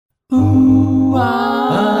Ooh,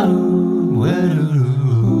 ah, ooh,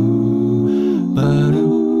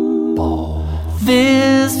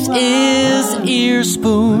 this is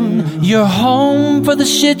Earspoon, your home for the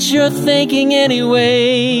shit you're thinking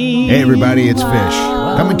anyway. Hey everybody, it's Fish,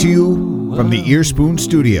 coming to you from the Earspoon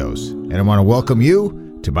Studios, and I want to welcome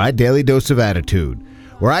you to my daily dose of attitude,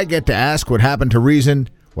 where I get to ask what happened to reason,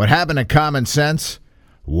 what happened to common sense,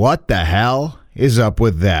 what the hell is up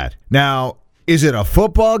with that? Now, is it a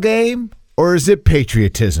football game or is it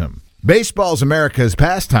patriotism? Baseball's America's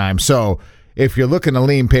pastime, so if you're looking to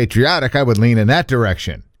lean patriotic, I would lean in that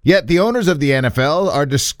direction. Yet the owners of the NFL are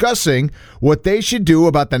discussing what they should do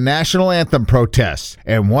about the national anthem protests.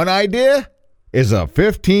 And one idea is a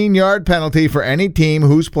 15-yard penalty for any team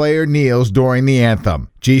whose player kneels during the anthem.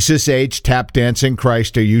 Jesus H. Tap Dancing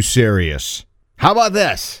Christ, are you serious? How about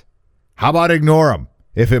this? How about ignore them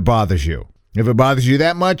if it bothers you? If it bothers you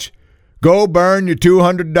that much, go burn your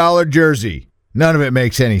 $200 jersey. None of it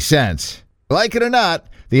makes any sense. Like it or not,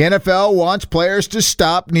 the NFL wants players to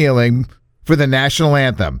stop kneeling for the national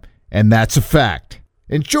anthem, and that's a fact.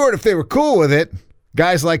 In short, if they were cool with it,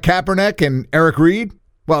 guys like Kaepernick and Eric Reed,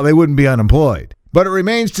 well, they wouldn't be unemployed. But it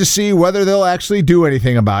remains to see whether they'll actually do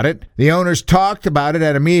anything about it. The owners talked about it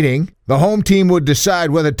at a meeting. The home team would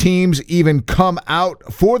decide whether teams even come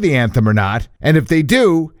out for the anthem or not. And if they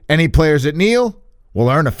do, any players that kneel will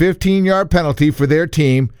earn a 15-yard penalty for their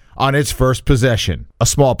team on its first possession. A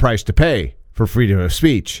small price to pay for freedom of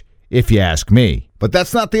speech, if you ask me. But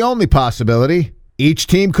that's not the only possibility. Each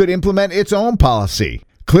team could implement its own policy,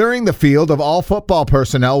 clearing the field of all football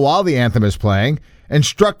personnel while the anthem is playing,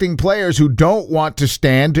 instructing players who don't want to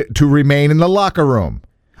stand to remain in the locker room.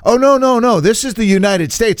 Oh, no. This is the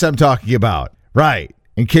United States I'm talking about. Right,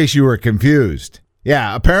 in case you were confused.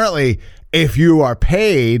 Yeah, apparently, if you are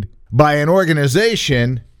paid by an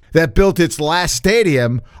organization that built its last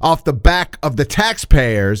stadium off the back of the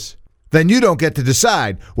taxpayers, then you don't get to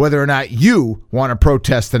decide whether or not you want to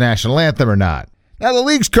protest the national anthem or not. Now, the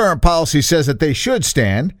league's current policy says that they should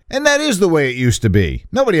stand, and that is the way it used to be.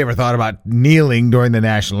 Nobody ever thought about kneeling during the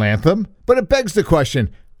national anthem, but it begs the question,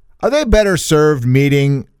 are they better served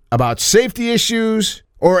meeting about safety issues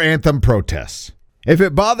or anthem protests? If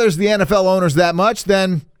it bothers the NFL owners that much,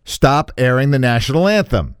 then stop airing the national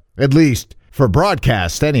anthem, at least for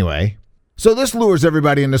broadcast anyway. So this lures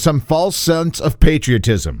everybody into some false sense of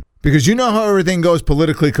patriotism, because you know how everything goes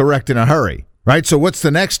politically correct in a hurry. Right, so what's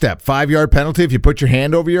the next step? 5-yard penalty if you put your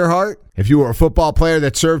hand over your heart? If you were a football player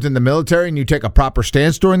that served in the military and you take a proper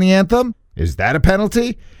stance during the anthem? Is that a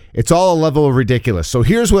penalty? It's all a level of ridiculous. So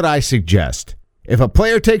here's what I suggest. If a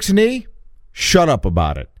player takes a knee, shut up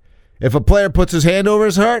about it. If a player puts his hand over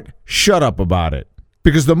his heart, shut up about it.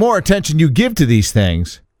 Because the more attention you give to these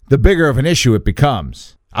things, the bigger of an issue it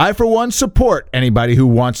becomes. I, for one, support anybody who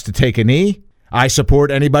wants to take a knee. I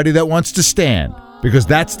support anybody that wants to stand. Because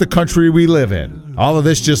that's the country we live in. All of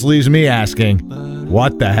this just leaves me asking,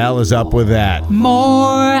 what the hell is up with that?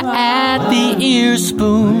 More at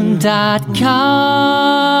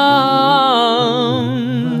theearspoon.com.